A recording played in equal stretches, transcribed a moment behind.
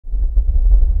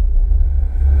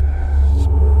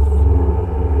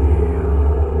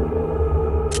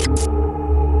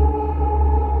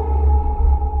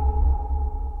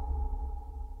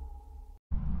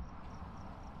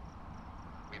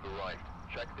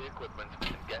the equipment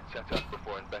and get set up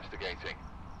before investigating.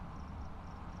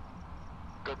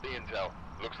 Got the intel.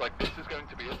 Looks like this is going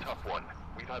to be a tough one.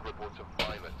 We've had reports of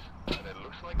violence, and it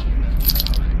looks like we're in a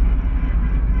hurry.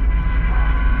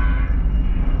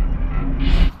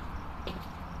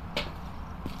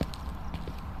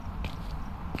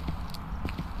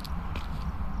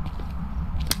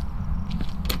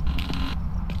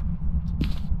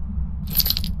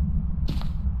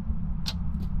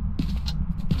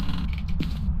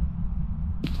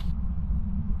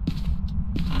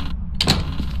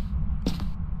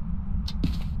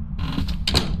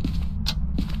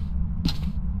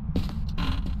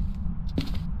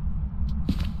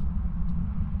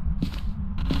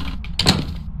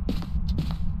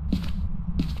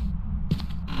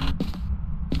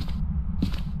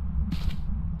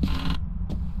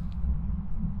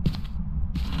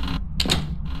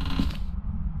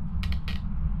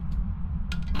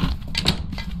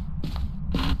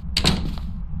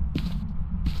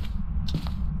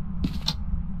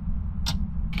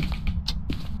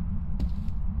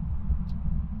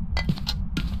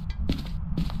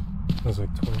 Those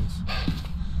like twins.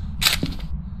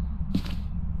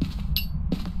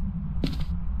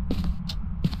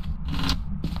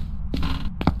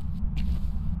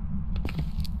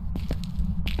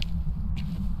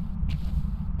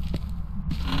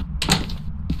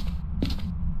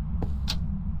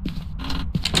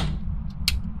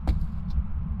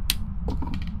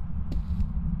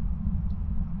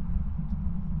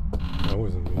 That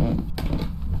wasn't me.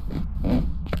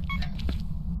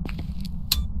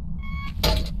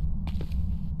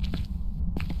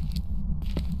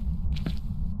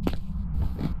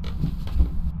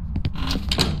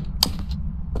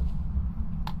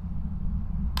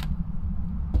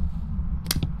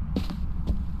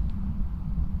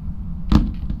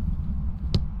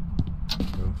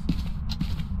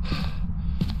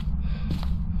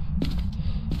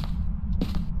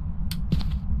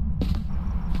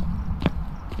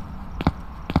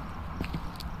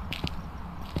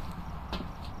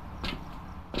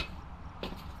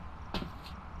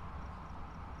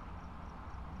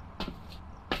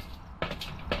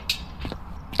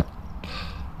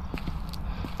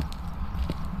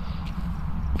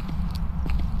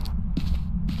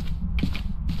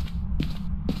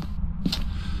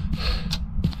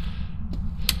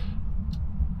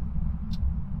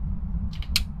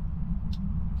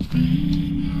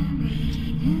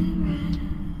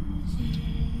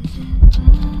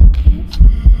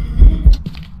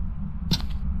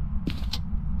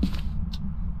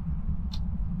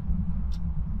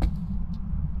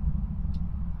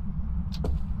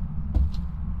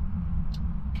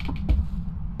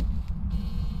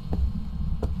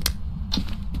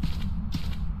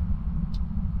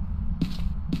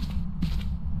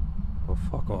 Oh,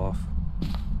 fuck off.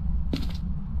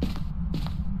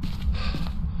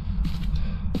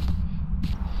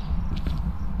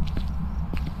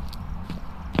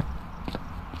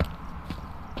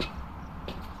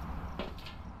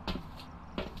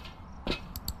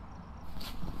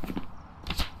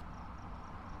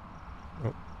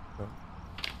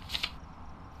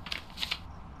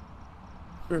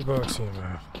 $3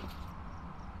 EMF.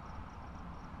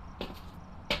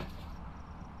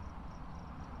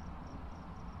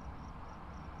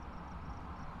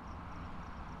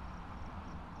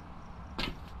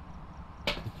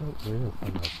 We didn't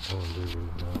find that phone, did we?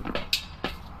 No.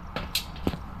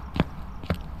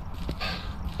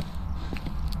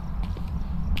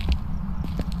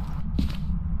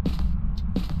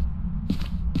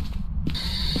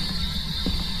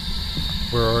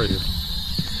 Where are you?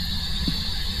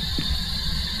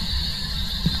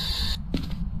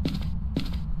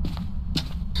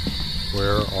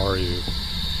 Where are you?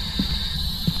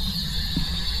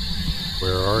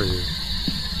 Where are you?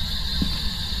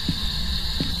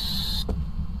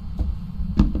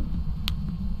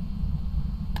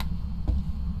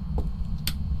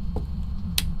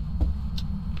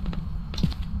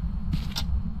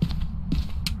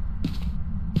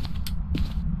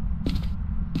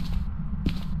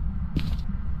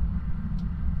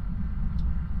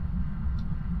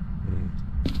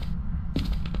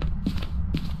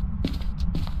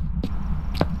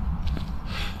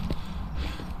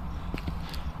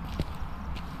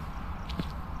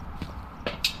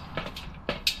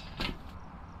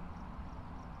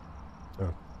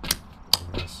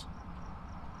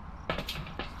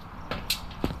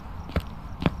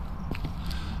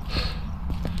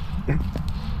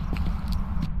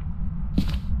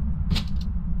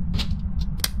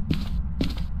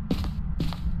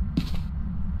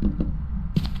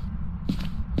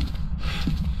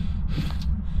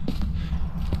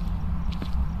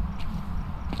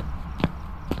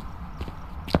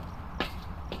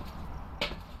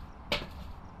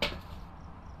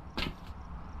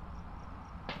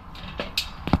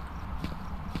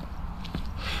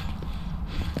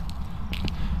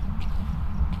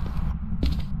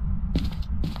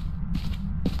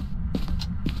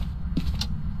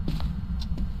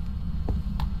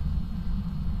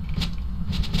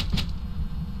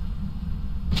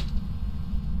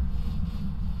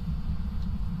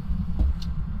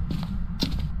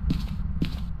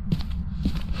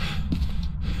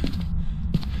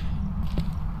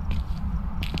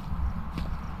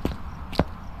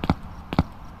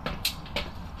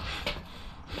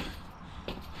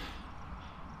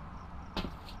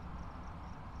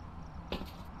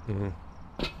 Mm-hmm.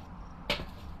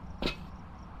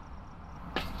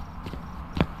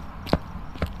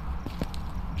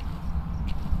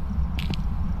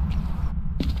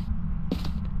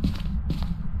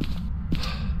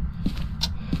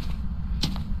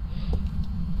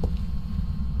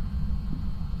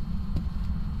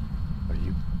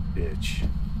 Bitch.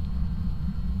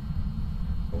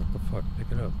 What the fuck?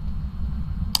 Pick it up.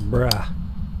 Bruh.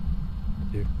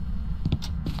 Thank you.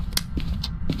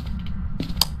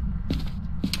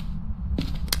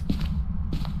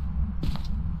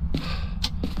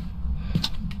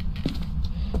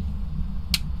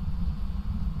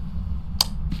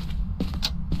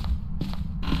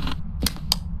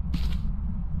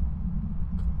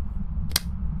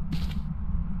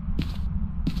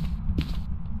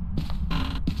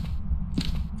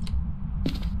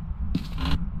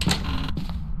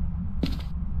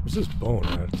 Where's this bone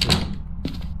at, too?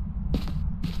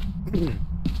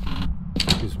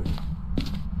 Excuse me.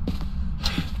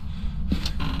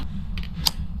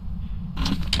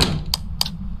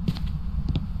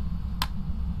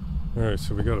 Alright,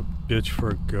 so we got a bitch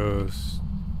for a ghost.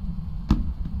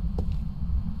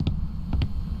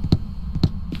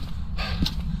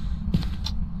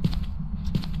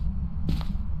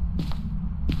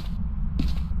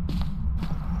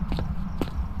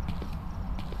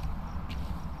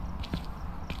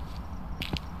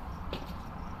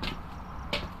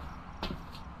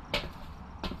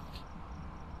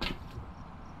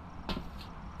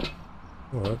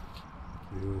 What?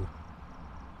 You.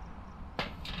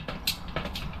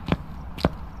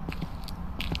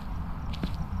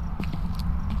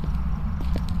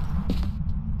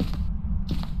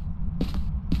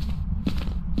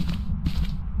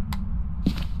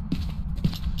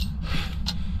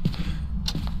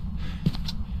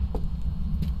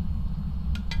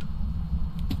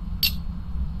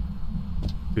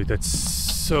 Dude, that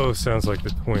so sounds like the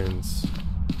twins.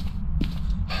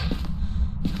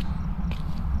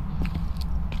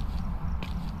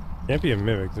 Can't be a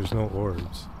mimic, there's no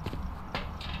orbs.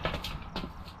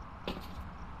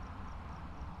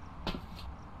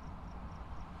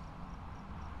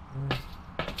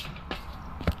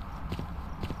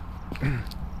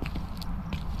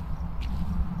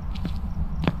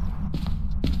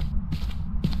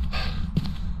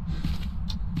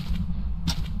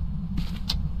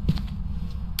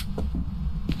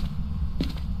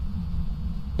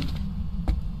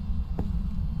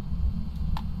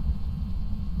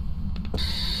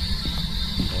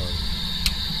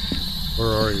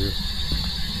 Where are you?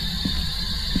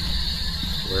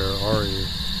 Where are you?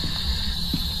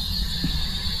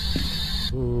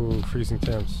 Ooh, freezing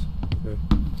temps. Okay.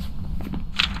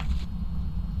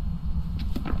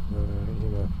 You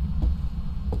know.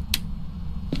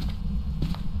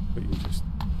 But you just...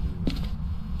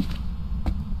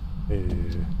 Hey.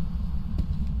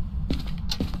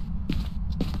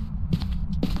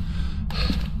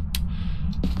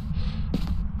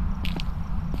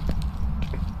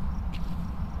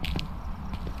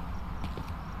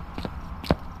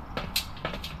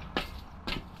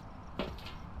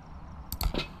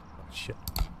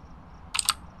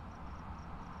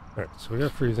 Alright, so we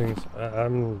got freezings.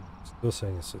 I'm still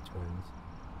saying it's the twins.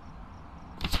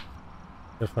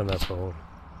 Gotta find that bone.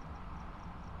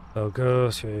 Oh,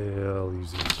 ghost. Yeah, I'll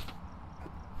use these.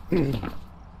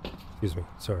 Excuse me,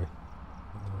 sorry.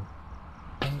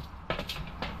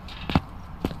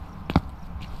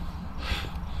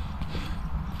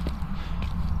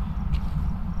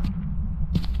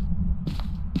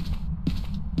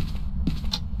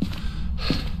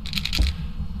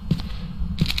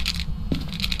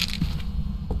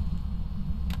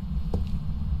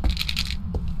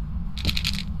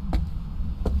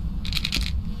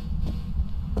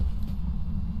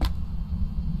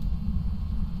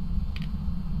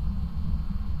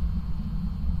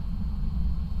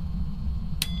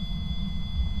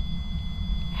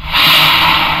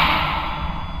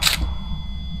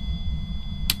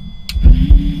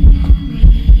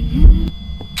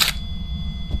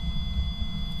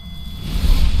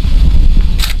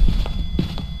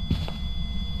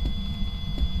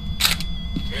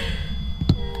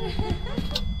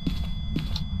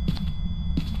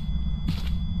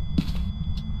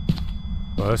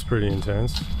 Well, that's pretty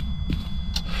intense.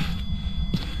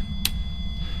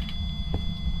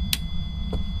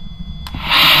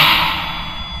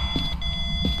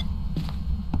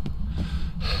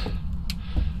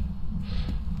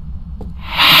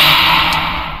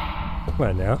 Come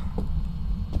on now.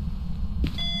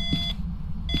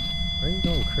 Why are you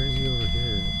going crazy over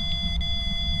here?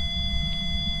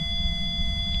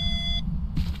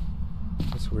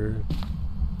 That's weird.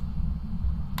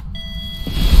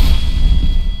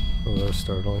 rather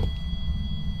startling.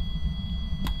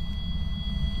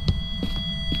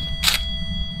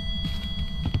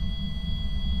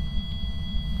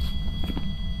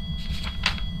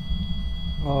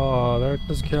 Oh, that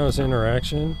doesn't count as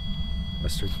interaction?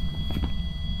 Bastard.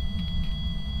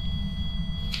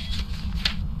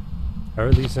 How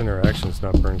are these interactions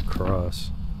not burned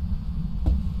cross?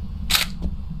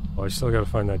 Oh, I still gotta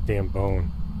find that damn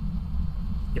bone.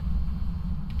 Yep.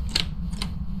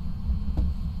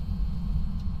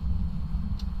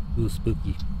 Ooh,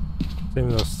 spooky. Same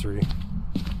with those three.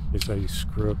 Is how you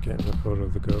screw up getting a photo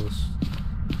of the ghost.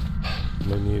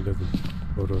 No need of a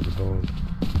photo of the bone.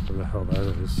 Where the hell that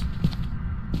is.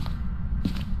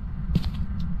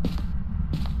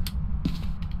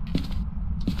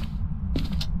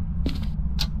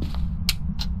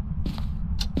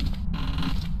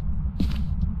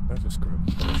 I just grabbed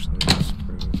the flashlight and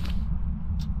spread it.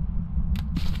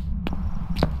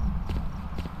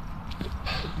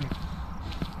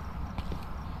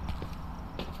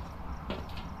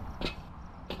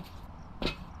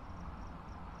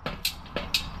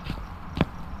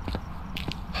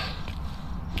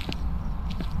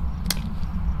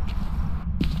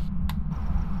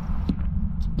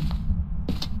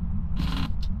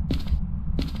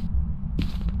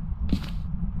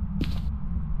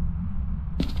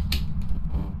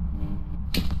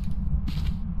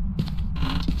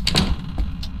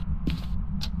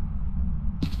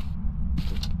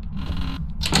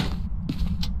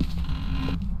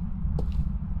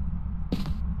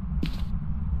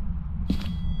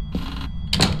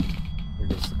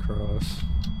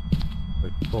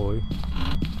 Fully.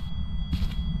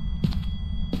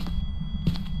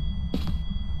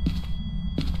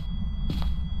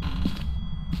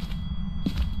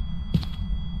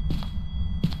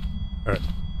 Alright.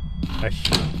 I hate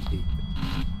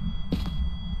that.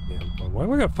 Damn bone. Why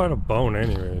we gotta find a bone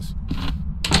anyways?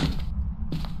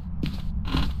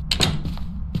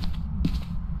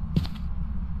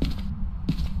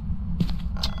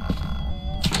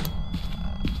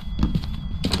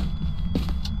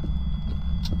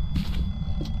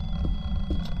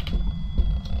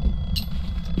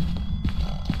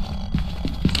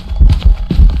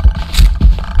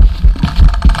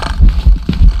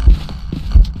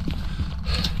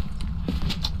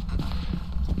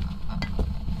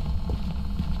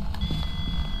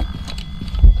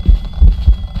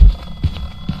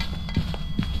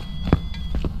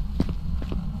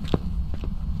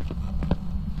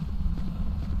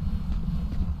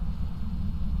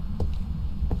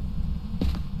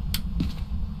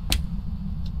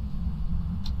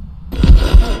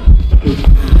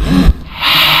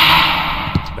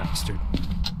 Bastard.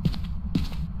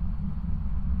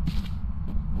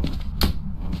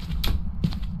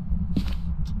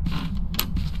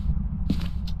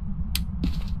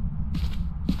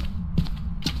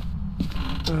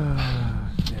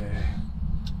 Okay.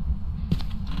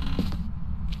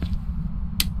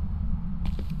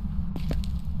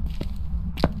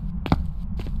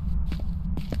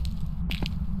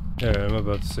 Yeah, I'm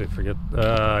about to say forget.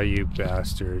 You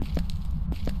bastard.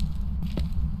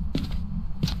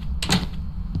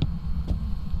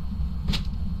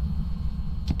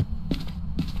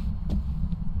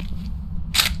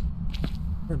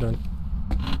 We're done.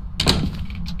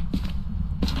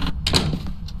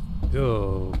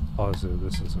 Yo, positive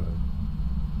this is a...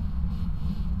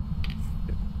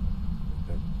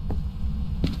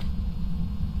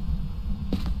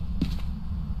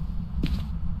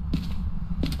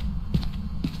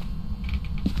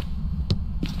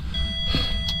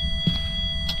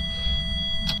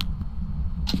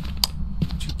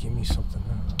 Would you give me something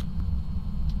now?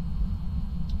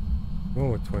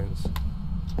 Going with twins.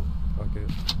 Fuck it.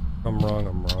 I'm wrong,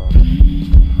 I'm wrong.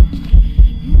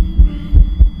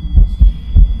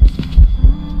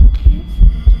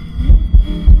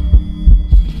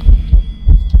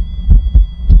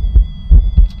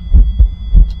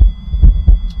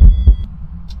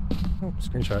 Oh,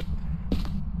 screenshot.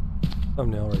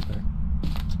 Thumbnail right there.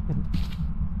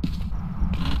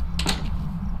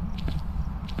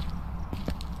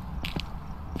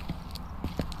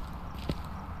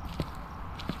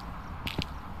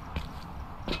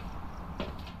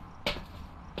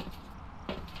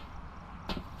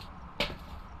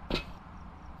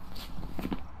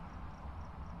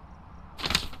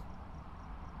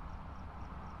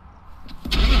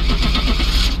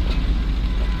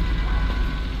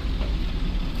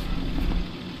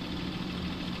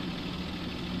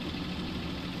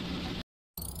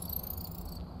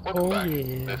 Welcome back.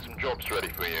 Yeah. There's some jobs ready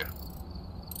for you.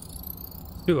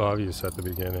 It's too obvious at the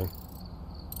beginning.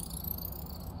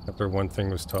 After one thing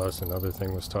was tossed, another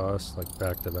thing was tossed, like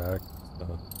back to back.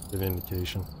 Good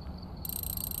indication.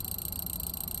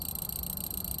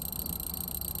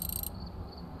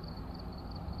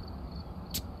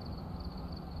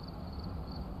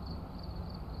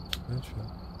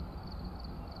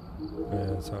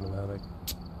 Yeah, it's automatic.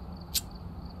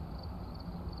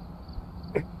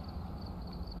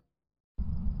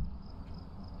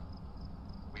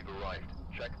 We've arrived.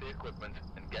 Check the equipment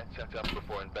and get set up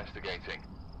before investigating.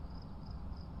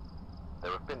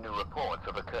 There have been new reports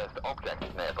of a cursed object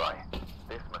nearby.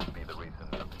 This must be the reason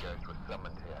that the ghost was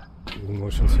summoned here. Do the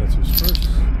motion sensors first.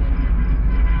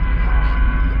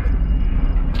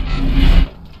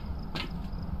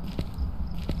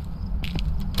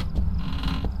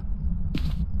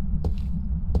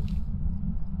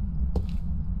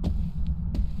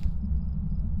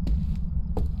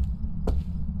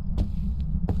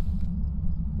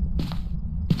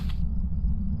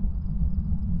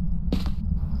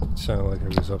 Sounded like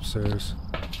it was upstairs.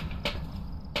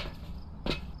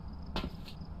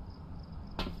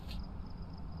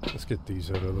 Let's get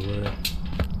these out of the way.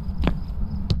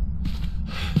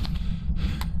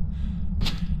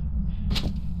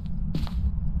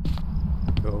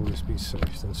 Always be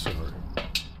safe than sorry.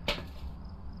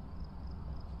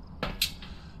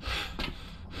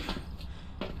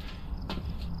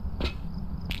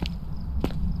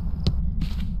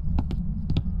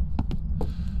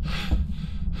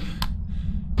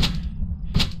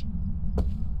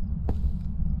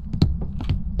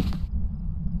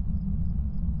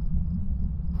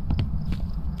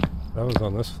 That was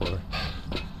on this floor.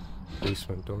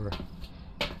 Basement door.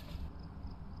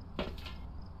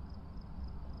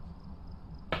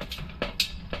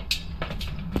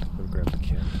 Go grab the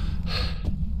can.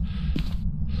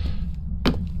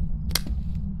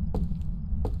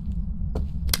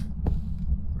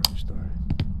 Garage door.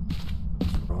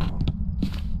 What's wrong?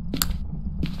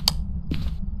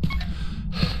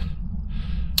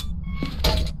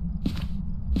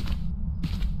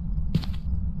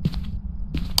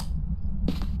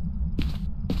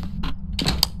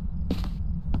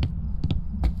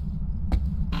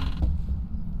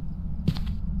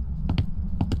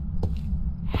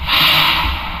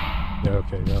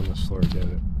 Okay, down this floor, get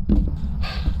it.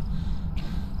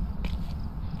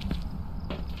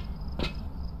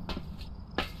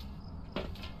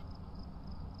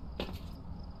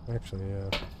 Actually, yeah.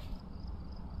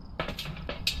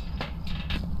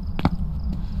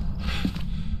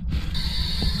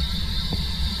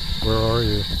 Where are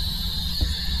you?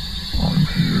 I'm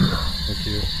here. Thank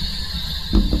you.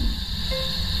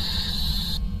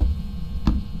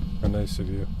 How nice of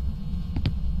you.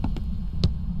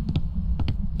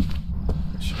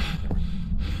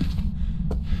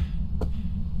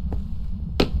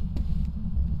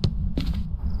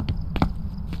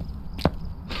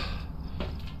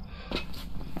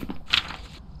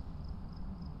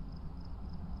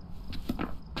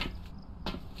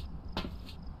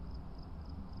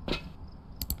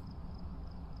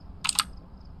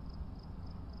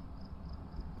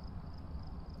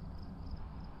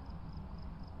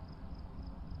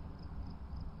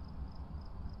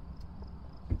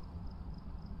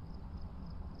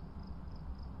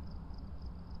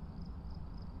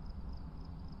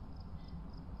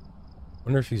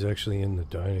 I wonder if he's actually in the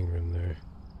dining room there.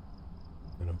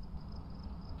 You know.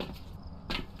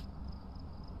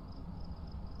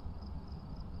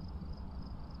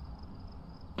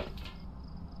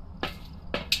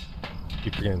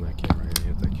 Keep forgetting that camera. I gotta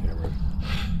get that camera.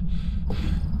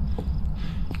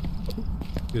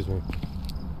 Excuse me.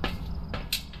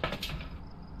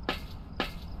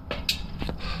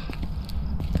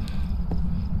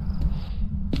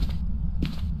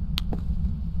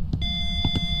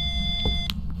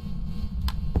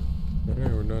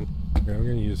 Alright, we're done. Yeah, I'm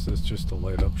gonna use this just to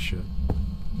light up shit.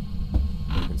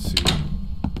 I can see it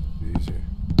easier.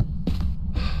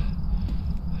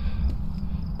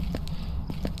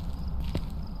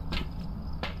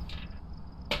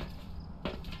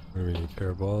 What do we need?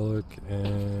 Parabolic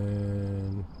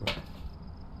and...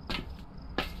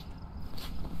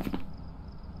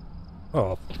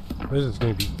 Oh, this is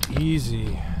gonna be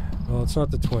easy. Well, it's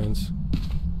not the twins.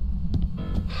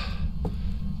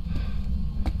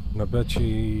 And I bet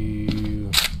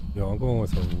you... Yo, I'm going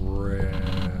with a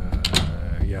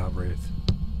Wraith.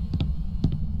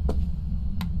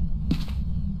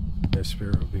 Their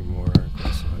spirit would be more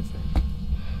aggressive, I think.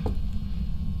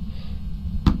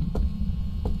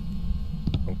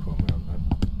 Don't quote me on that.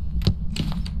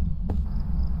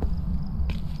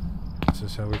 This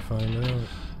is how we find out.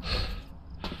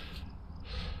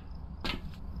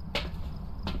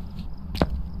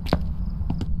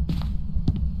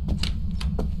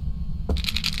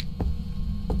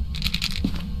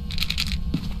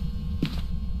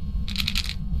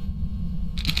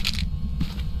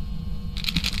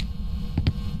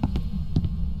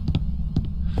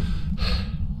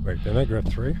 Didn't I grab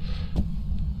 3? I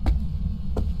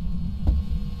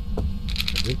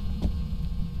did.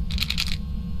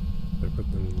 I put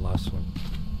them in the last one.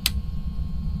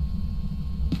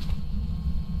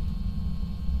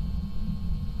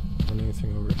 Want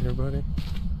anything over here, buddy?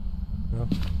 No?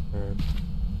 Alright.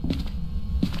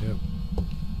 Yep.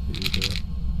 You do it.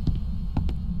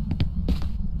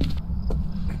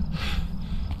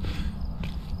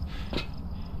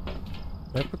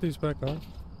 Can I put these back on?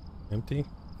 Empty?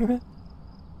 There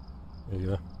you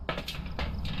go.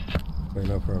 Clean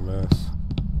up our mess.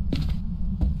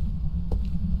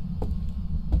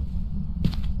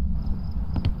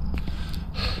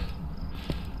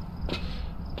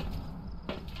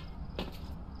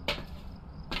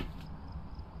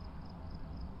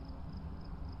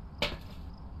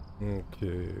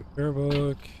 Okay,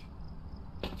 parabolic.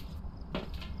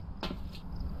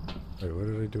 Wait, what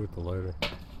did I do with the lighter?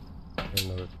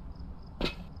 Another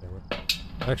camera.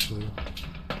 Actually,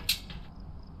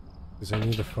 because I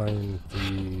need to find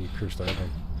the cursed item.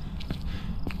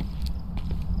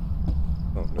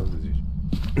 Oh, no disease.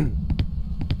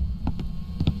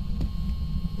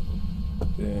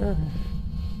 There.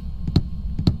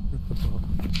 Put the ball.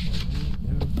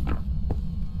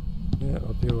 Yeah,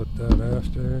 I'll deal with that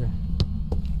after.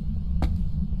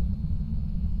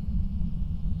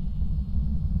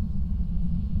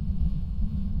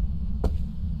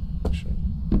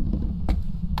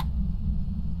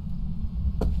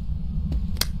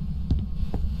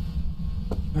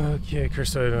 Okay,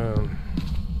 cursed item.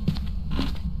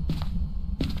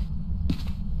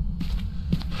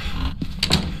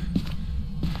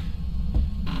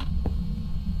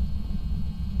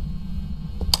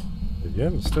 You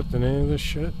haven't stepped in any of this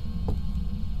shit?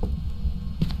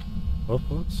 Well,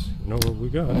 folks, you know what we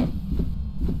got.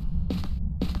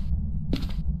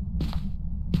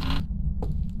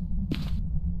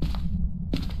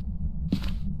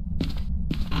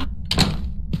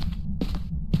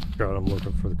 God, I'm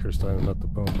looking for the cursed item, not the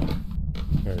bone.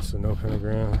 Alright, so no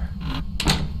pentagram.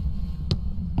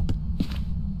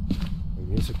 A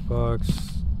music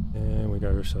box. And we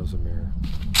got ourselves a mirror.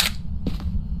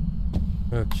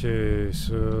 Okay,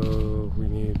 so we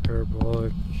need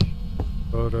parabolic,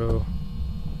 photo.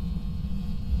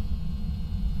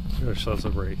 Get ourselves a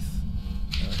wraith.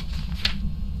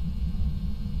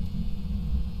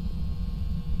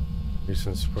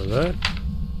 Reasons for that.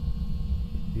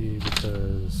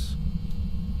 Because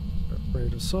we're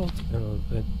afraid of salt and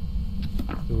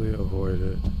eventually avoid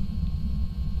it.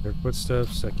 Their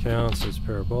footsteps, that counts as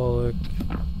parabolic.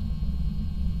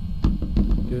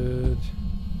 Good.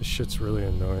 This shit's really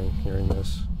annoying hearing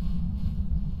this.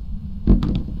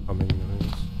 Humming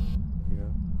noise. There we go.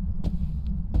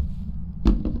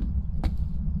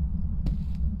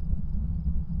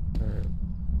 Alright.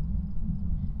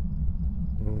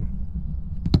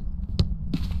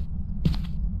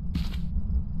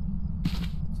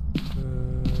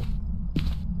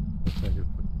 I could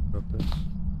put up this.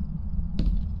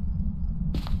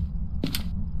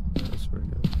 Yeah, that's pretty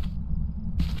good.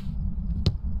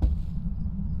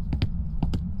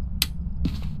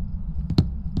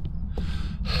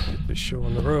 Get this show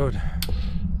on the road.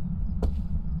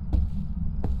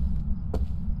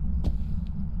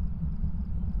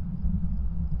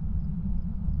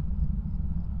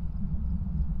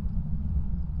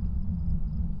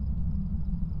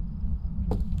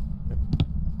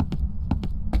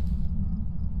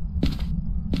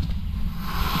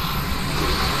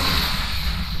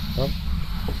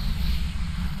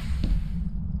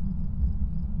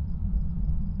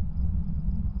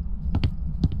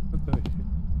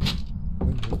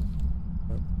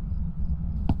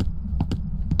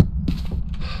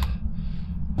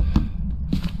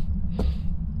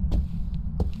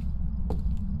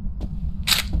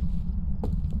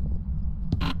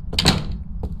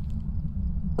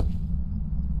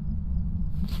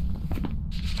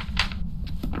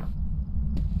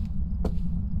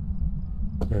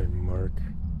 Alright, Mark.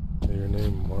 Say your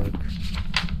name, Mark.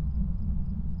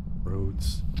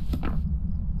 Rhodes.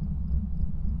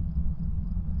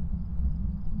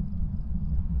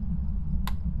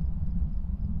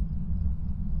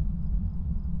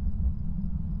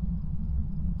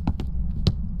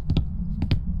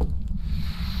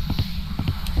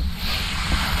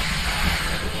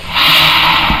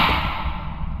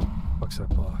 Fuck's that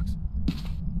box?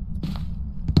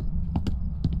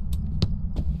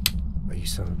 Oh, you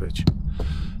son of a bitch.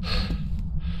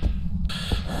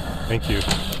 Thank you.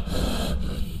 Fuck.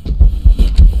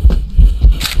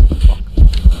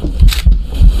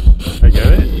 I get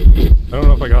it? I don't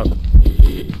know if I got it.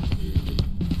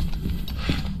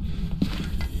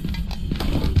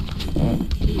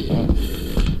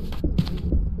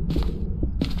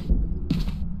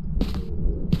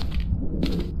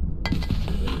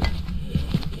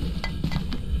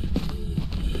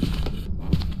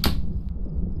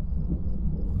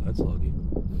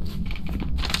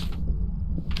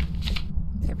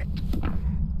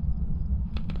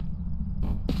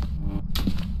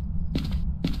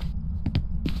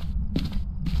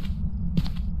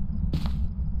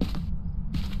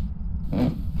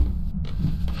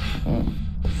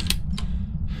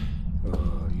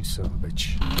 you son of a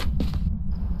bitch.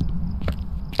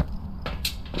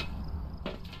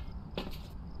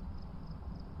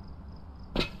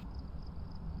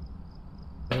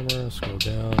 Camera, scroll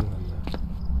down, and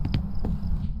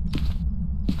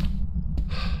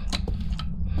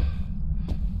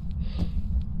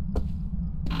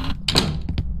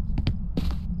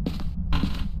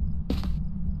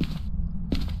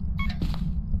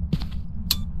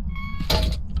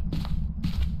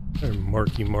there,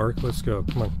 Marky Mark, let's go.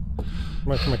 Come on.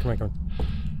 Come on, come on, come on, come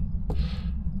on.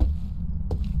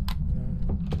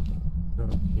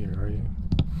 Oh, here are you?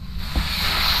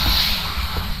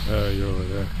 Oh, you're over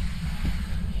there.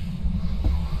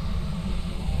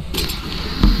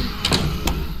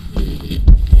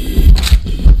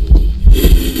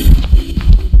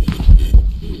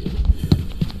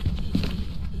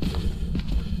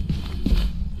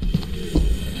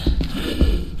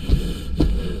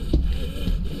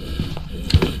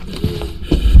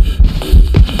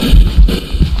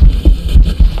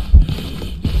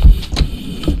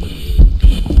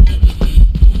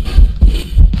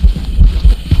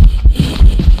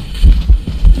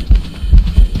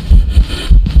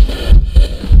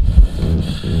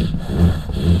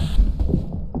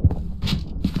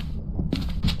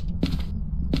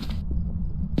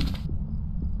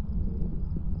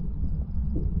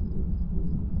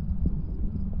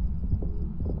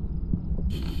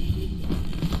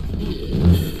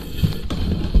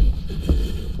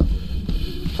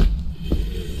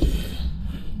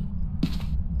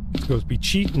 Goes be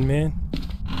cheating, man.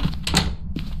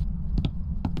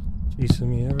 Chasing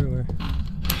me everywhere.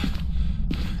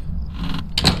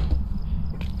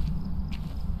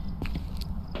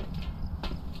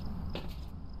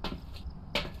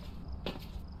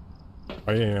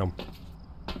 I am.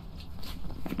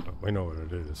 I know what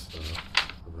it is.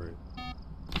 Right.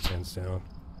 Hands down.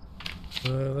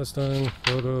 That's done.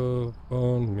 Photo,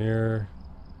 phone, mirror.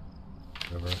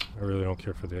 Whatever. I really don't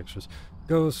care for the extras.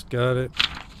 Ghost, got it.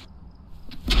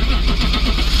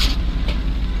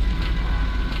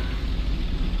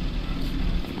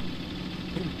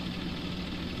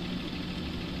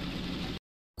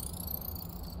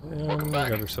 Welcome back.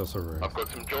 Got ourselves a raise. I've got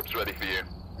some jobs ready for you.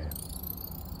 Man.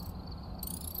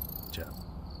 Good job.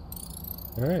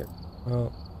 Alright,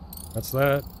 well, that's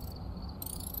that.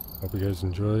 Hope you guys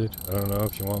enjoyed. I don't know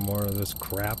if you want more of this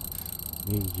crap,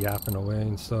 me yapping away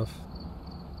and stuff.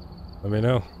 Let me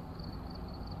know.